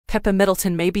Pippa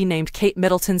Middleton may be named Kate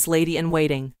Middleton's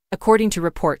lady-in-waiting. According to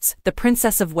reports, the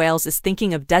Princess of Wales is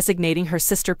thinking of designating her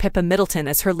sister Pippa Middleton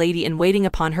as her lady-in-waiting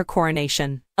upon her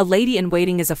coronation. A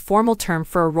lady-in-waiting is a formal term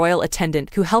for a royal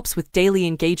attendant who helps with daily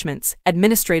engagements,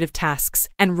 administrative tasks,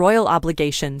 and royal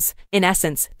obligations. In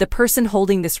essence, the person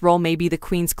holding this role may be the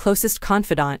Queen's closest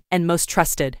confidant and most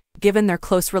trusted. Given their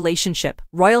close relationship,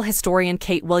 royal historian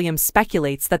Kate Williams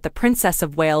speculates that the Princess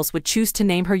of Wales would choose to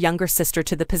name her younger sister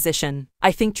to the position.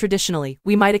 I think traditionally,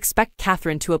 we might expect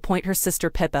Catherine to appoint her sister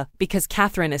Pippa, because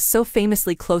Catherine is so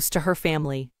famously close to her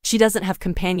family. She doesn't have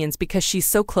companions because she's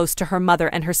so close to her mother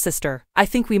and her sister. I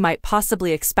think we might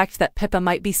possibly expect that Pippa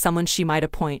might be someone she might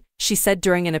appoint, she said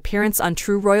during an appearance on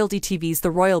True Royalty TV's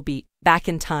The Royal Beat, back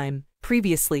in time.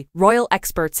 Previously, royal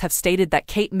experts have stated that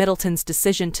Kate Middleton's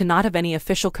decision to not have any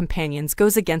official companions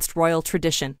goes against royal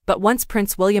tradition, but once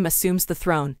Prince William assumes the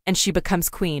throne, and she becomes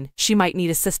queen, she might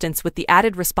need assistance with the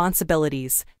added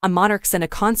responsibilities. A monarch's and a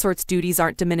consort's duties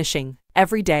aren't diminishing.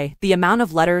 Every day, the amount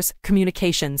of letters,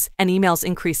 communications, and emails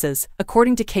increases,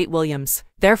 according to Kate Williams.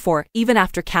 Therefore, even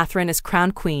after Catherine is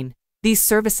crowned queen, these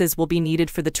services will be needed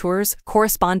for the tours,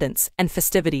 correspondence, and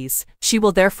festivities. She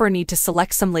will therefore need to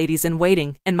select some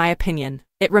ladies-in-waiting, in my opinion.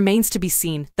 It remains to be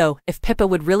seen, though, if Pippa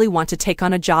would really want to take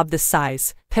on a job this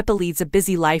size. Pippa leads a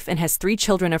busy life and has 3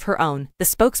 children of her own, the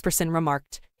spokesperson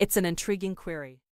remarked. It's an intriguing query.